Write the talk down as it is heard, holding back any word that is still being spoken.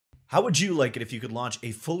How would you like it if you could launch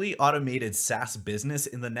a fully automated SaaS business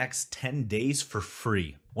in the next 10 days for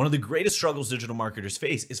free? One of the greatest struggles digital marketers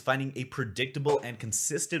face is finding a predictable and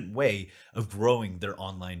consistent way of growing their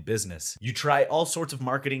online business. You try all sorts of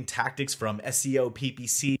marketing tactics from SEO,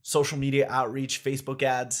 PPC, social media outreach, Facebook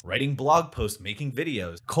ads, writing blog posts, making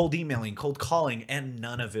videos, cold emailing, cold calling, and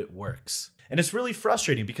none of it works. And it's really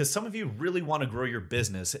frustrating because some of you really want to grow your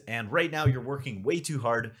business, and right now you're working way too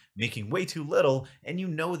hard, making way too little, and you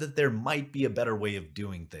know that there might be a better way of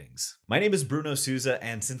doing things. My name is Bruno Souza,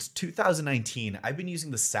 and since 2019, I've been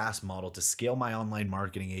using the SaaS model to scale my online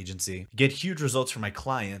marketing agency, get huge results for my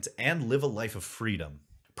clients, and live a life of freedom.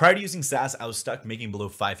 Prior to using SaaS, I was stuck making below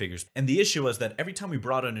 5 figures. And the issue was that every time we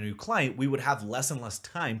brought on a new client, we would have less and less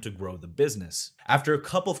time to grow the business. After a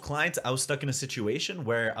couple of clients, I was stuck in a situation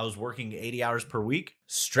where I was working 80 hours per week,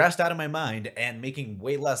 stressed out of my mind, and making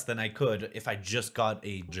way less than I could if I just got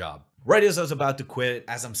a job. Right as I was about to quit,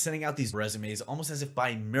 as I'm sending out these resumes, almost as if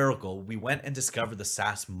by miracle, we went and discovered the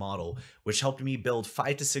SaaS model, which helped me build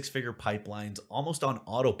 5 to 6 figure pipelines almost on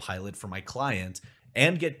autopilot for my clients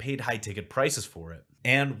and get paid high ticket prices for it.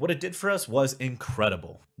 And what it did for us was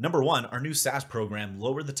incredible. Number one, our new SaaS program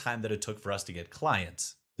lowered the time that it took for us to get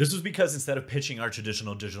clients. This was because instead of pitching our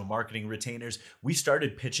traditional digital marketing retainers, we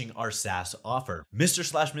started pitching our SaaS offer.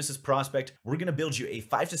 Mr./Mrs. Prospect, we're going to build you a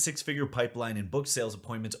 5 to 6 figure pipeline and book sales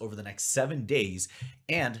appointments over the next 7 days.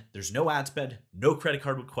 And there's no ad spend, no credit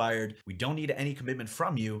card required. We don't need any commitment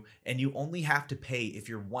from you. And you only have to pay if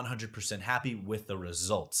you're 100% happy with the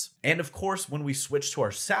results. And of course, when we switched to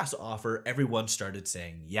our SaaS offer, everyone started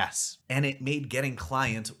saying yes. And it made getting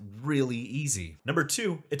clients really easy. Number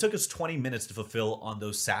two, it took us 20 minutes to fulfill on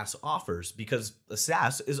those SaaS offers because the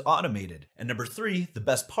SaaS is automated. And number three, the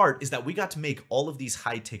best part is that we got to make all of these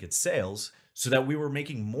high ticket sales so that we were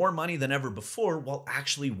making more money than ever before while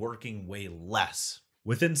actually working way less.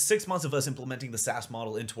 Within 6 months of us implementing the SaaS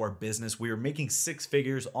model into our business, we were making 6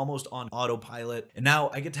 figures almost on autopilot. And now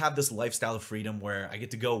I get to have this lifestyle of freedom where I get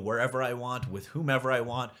to go wherever I want, with whomever I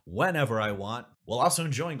want, whenever I want, while also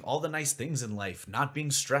enjoying all the nice things in life, not being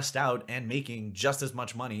stressed out and making just as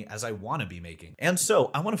much money as I want to be making. And so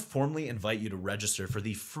I want to formally invite you to register for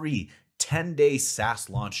the free 10-day SaaS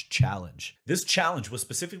Launch challenge. This challenge was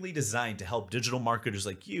specifically designed to help digital marketers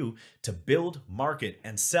like you to build, market,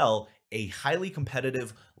 and sell a highly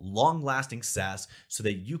competitive, long-lasting SaaS so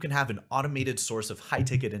that you can have an automated source of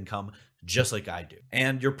high-ticket income just like I do.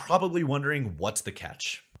 And you're probably wondering, what's the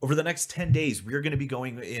catch? Over the next 10 days, we're going to be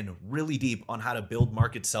going in really deep on how to build,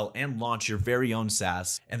 market, sell, and launch your very own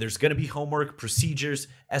SaaS. And there's going to be homework, procedures,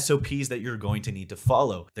 SOPs that you're going to need to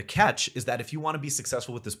follow. The catch is that if you want to be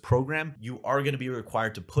successful with this program, you are going to be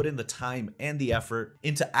required to put in the time and the effort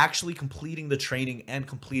into actually completing the training and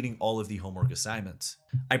completing all of the homework assignments.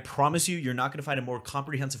 I promise you, you're not going to find a more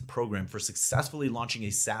comprehensive program for successfully launching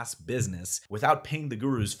a SaaS business without paying the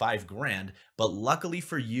gurus $5,000. But luckily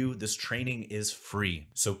for you, this training is free.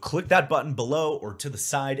 So click that button below or to the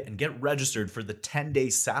side and get registered for the 10-day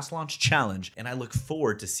SaaS Launch challenge. And I look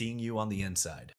forward to seeing you on the inside.